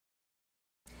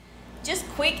Just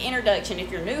quick introduction. If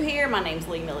you're new here, my name's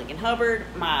Lee Milligan Hubbard.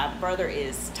 My brother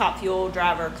is Top Fuel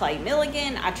driver Clay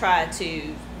Milligan. I try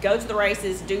to go to the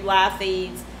races, do live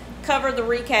feeds, cover the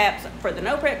recaps for the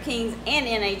No Prep Kings and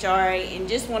NHRA, and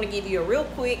just want to give you a real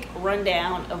quick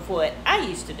rundown of what I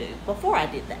used to do before I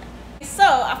did that. So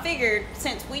I figured,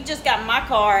 since we just got my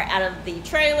car out of the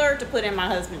trailer to put in my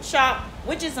husband's shop,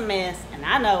 which is a mess, and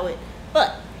I know it,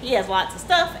 but he has lots of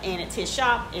stuff and it's his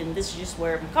shop, and this is just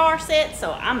where my car sits,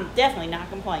 so I'm definitely not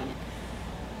complaining.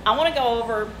 I want to go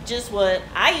over just what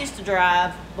I used to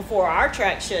drive before our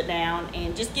track shut down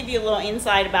and just give you a little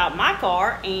insight about my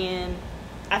car, and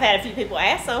I've had a few people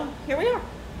ask, so here we are.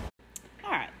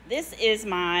 Alright, this is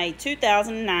my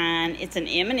 2009, it's an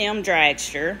M&M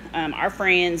dragster. Our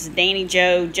friends Danny,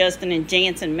 Joe, Justin, and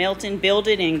Jansen Melton build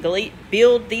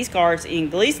these cars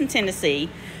in Gleason, Tennessee.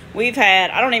 We've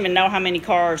had, I don't even know how many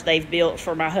cars they've built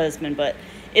for my husband, but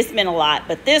it's been a lot.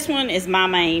 But this one is my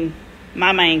main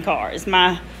car.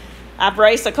 I've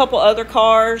raced a couple other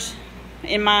cars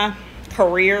in my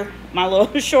career, my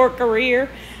little short career.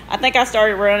 I think I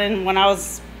started running when I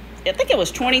think it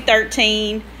was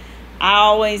 2013. I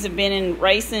always have been in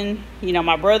racing. You know,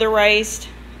 my brother raced.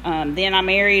 Then I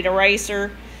married a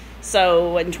racer.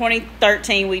 So in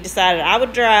 2013, we decided I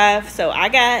would drive. So I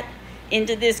got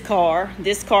into this car.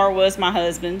 This car was my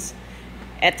husband's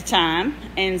at the time,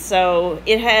 and so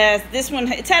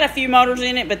it's had a few motors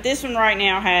in it, but this one right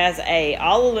now has a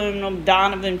all aluminum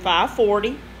Donovan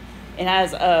 540. It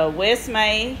has a West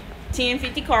May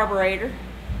 1050 carburetor.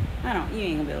 You ain't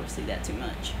gonna be able to see that too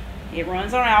much. It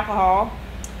runs on alcohol.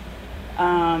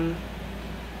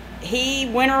 He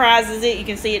winterizes it. You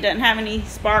can see it doesn't have any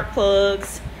spark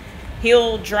plugs.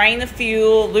 He'll drain the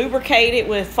fuel, lubricate it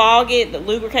with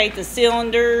lubricate the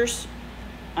cylinders,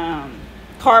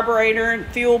 carburetor and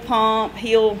fuel pump.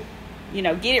 He'll,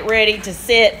 get it ready to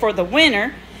set for the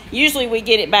winter. Usually we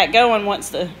get it back going once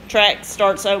the track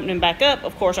starts opening back up.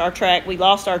 Of course, we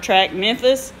lost our track,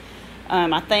 Memphis.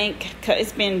 I think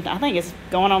it's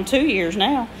going on 2 years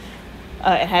now.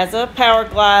 It has a power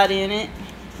glide in it.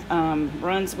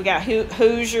 We got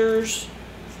Hoosiers.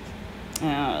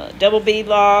 Double B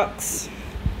locks.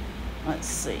 Let's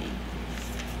see.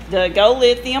 The Go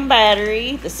Lithium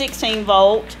battery, the 16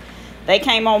 volt. They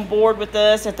came on board with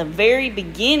us at the very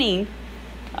beginning.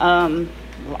 At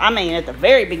the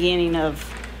very beginning of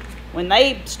when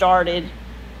they started.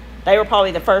 They were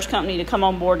probably the first company to come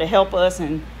on board to help us,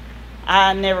 and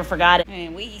I never forgot it.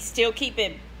 And we still keep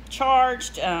it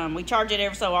charged. We charge it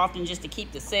every so often just to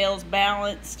keep the cells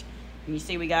balanced. And you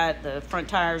see we got the front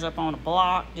tires up on a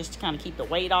block just to kind of keep the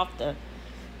weight off the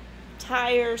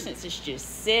tire since it's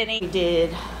just sitting. We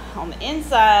did on the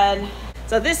inside.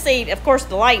 So this seat, of course,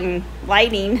 the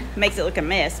lighting makes it look a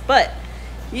mess, but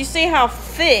you see how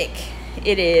thick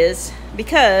it is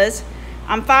because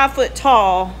I'm 5 foot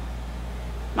tall.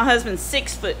 My husband's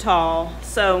 6 foot tall.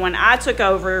 So when I took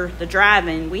over the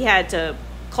driving, we had to,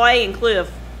 Clay and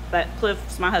Cliff, but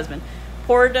Cliff's my husband,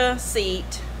 poured the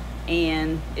seat.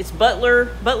 And it's Butler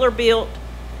built.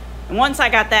 And once I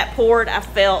got that poured, I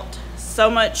felt so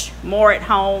much more at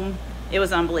home. It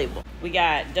was unbelievable. We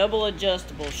got double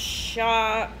adjustable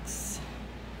shocks.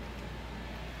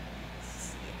 Let's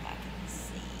see if I can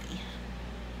see.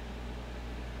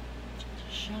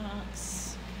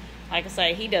 Shocks. Like I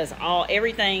say, he does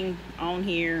everything on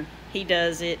here. He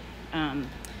does it.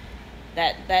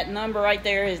 That number right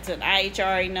there is an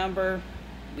IHRA number.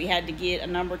 We had to get a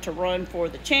number to run for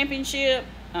the championship.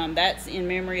 That's in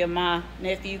memory of my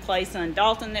nephew, Clay's son,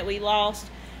 Dalton, that we lost.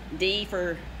 D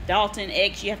for Dalton,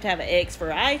 X, you have to have an X for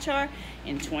IHR,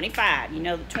 and 25.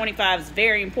 The 25 is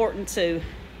very important to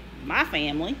my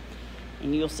family,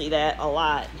 and you'll see that a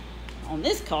lot on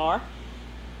this car.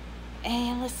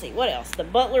 And let's see, what else? The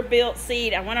Butler built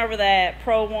seat, I went over that.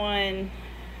 Pro One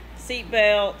seat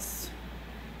belts.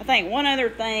 I think one other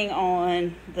thing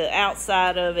on the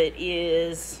outside of it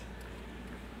is,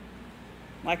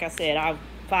 like I said, I'm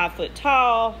 5 foot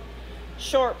tall,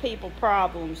 short people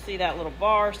problems. See that little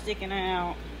bar sticking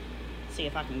out? See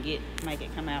if I can make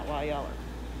it come out while y'all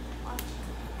are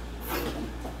watching.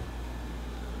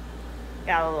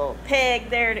 Got a little peg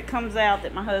there that comes out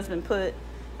that my husband put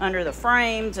under the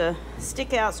frame to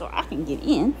stick out so I can get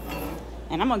in.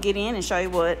 And I'm gonna get in and show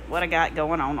you what I got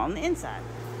going on the inside.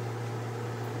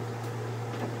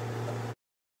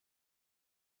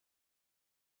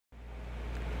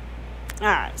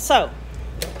 Alright, so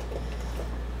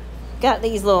got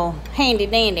these little handy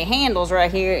dandy handles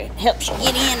right here. It helps you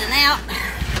get in and out.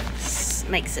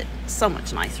 Makes it so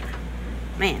much nicer.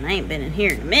 Man, I ain't been in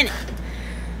here in a minute.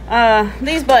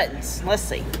 These buttons, let's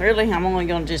see. Really, I'm only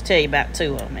going to just tell you about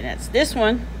two of them. And that's this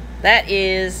one. That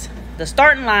is the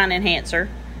starting line enhancer,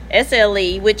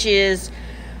 SLE, which is,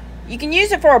 you can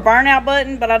use it for a burnout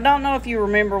button, but I don't know if you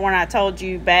remember when I told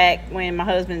you back when my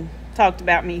husband talked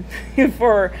about me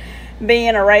for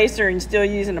being a racer and still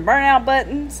using the burnout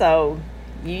button. So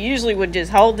you usually would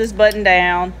just hold this button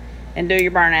down and do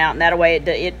your burnout, and that way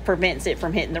it prevents it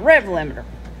from hitting the rev limiter.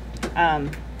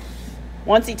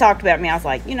 Once he talked about me, I was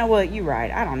like, you know what, you're right,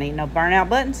 I don't need no burnout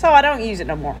button, so I don't use it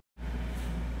no more.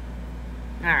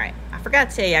 Alright, I forgot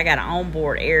to tell you, I got an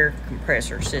onboard air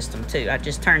compressor system too. I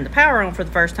just turned the power on for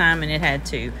the first time and it had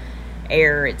to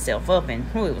air itself up, and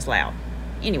it was loud.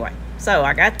 Anyway, so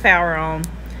I got the power on.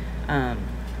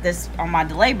 This on my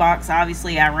delay box,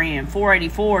 obviously I ran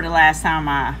 484 the last time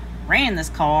I ran this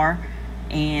car,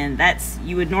 and that's,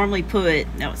 you would normally put,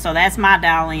 so that's my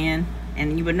dial in,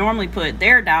 and you would normally put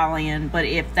their dial in, but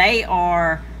if they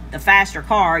are the faster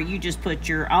car, you just put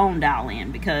your own dial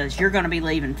in because you're going to be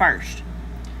leaving first.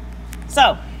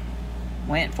 So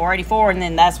went 484, and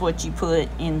then that's what you put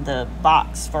in the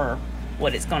box for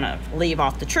what it's going to leave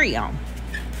off the tree on.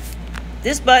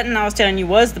 This button I was telling you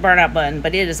was the burnout button,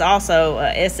 but it is also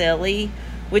a SLE,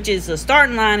 which is a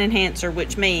starting line enhancer,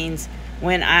 which means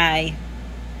when I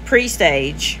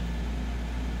pre-stage,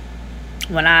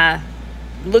 when I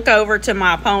look over to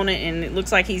my opponent and it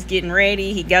looks like he's getting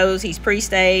ready, he's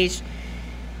pre-staged,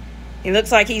 it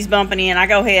looks like he's bumping in, I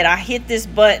go ahead, I hit this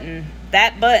button.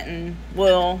 That button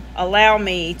will allow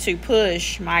me to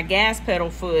push my gas pedal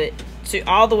foot to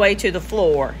all the way to the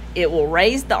floor. It will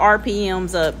raise the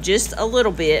RPMs up just a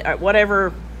little bit, or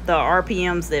whatever the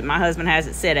RPMs that my husband has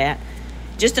it set at,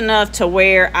 just enough to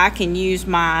where I can use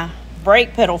my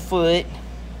brake pedal foot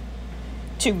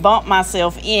to bump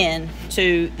myself in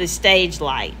to the stage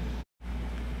light.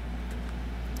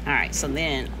 Alright, so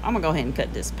then I'm gonna go ahead and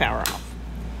cut this power off.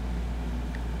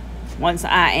 Once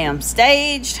I am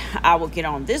staged, I will get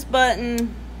on this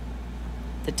button.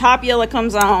 The top yellow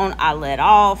comes on, I let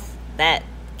off. That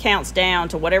counts down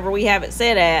to whatever we have it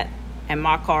set at, and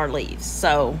my car leaves.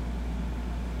 So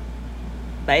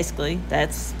basically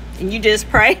that's, and you just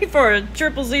pray for a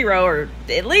 000 or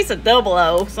at least a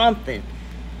 00, something,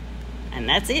 and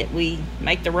that's it. We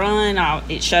make the run.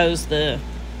 It shows the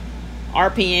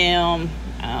RPM.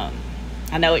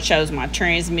 I know it shows my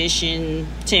transmission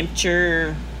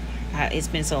temperature. It's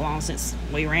been so long since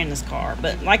we ran this car,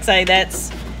 but like I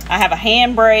say, I have a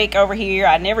handbrake over here.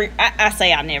 I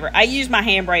use my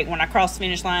handbrake when I cross the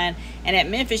finish line, and at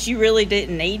Memphis you really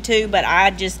didn't need to, but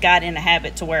I just got in the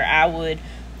habit to where I would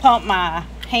pump my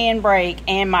handbrake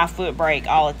and my foot brake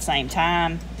all at the same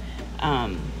time.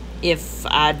 If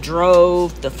I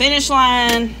drove the finish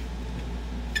line,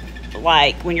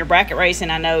 like when you're bracket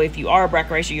racing, I know if you are a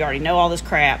bracket racer you already know all this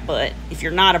crap, but if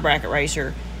you're not a bracket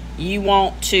racer, you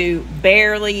want to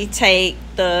barely take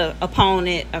the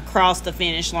opponent across the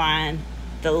finish line,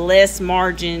 the less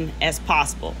margin as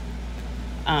possible.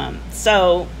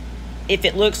 So if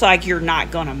it looks like you're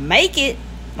not going to make it,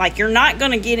 like you're not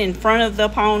going to get in front of the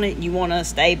opponent, you want to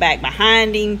stay back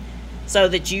behind him so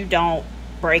that you don't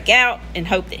break out and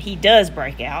hope that he does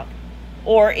break out.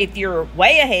 Or if you're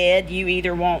way ahead, you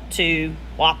either want to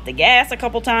whop the gas a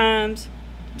couple times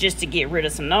just to get rid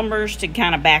of some numbers, to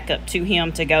kind of back up to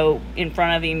him to go in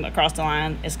front of him across the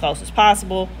line as close as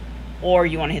possible, or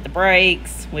you want to hit the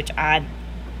brakes, which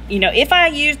if I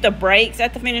used the brakes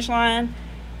at the finish line,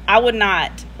 I would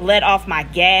not let off my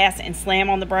gas and slam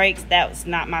on the brakes. That was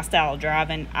not my style of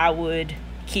driving. I would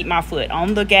keep my foot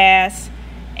on the gas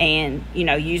and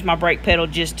use my brake pedal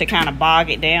just to kind of bog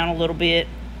it down a little bit.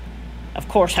 Of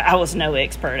course, I was no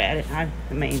expert at it.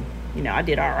 I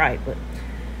did all right, but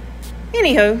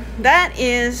anywho, that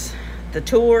is the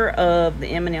tour of the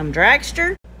M&M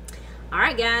Dragster.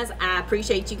 Alright guys, I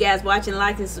appreciate you guys watching,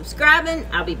 liking, and subscribing.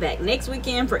 I'll be back next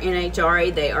weekend for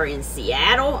NHRA. They are in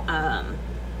Seattle.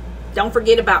 Don't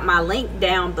forget about my link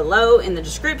down below in the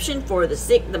description for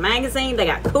the magazine. They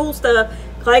got cool stuff.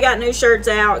 Clay got new shirts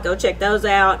out. Go check those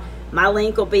out. My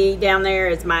link will be down there.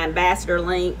 It's my ambassador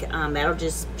link. That'll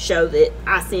just show that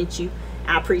I sent you.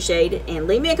 I appreciate it. And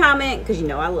leave me a comment because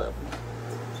I love you.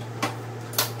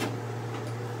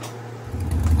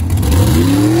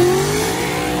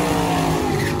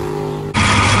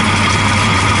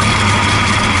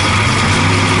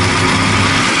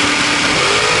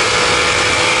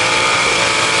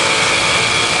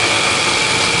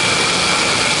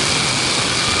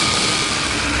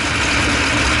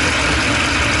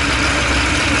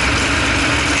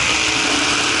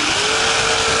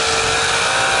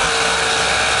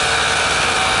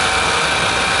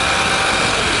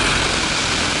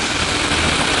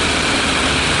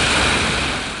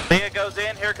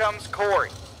 Here comes Corey.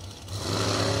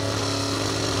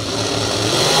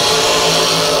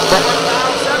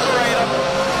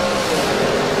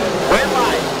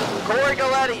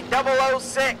 Buddy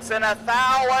 006 and a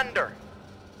thou under.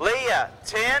 Leah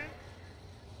 10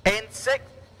 and 16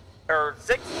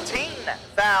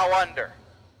 thou under.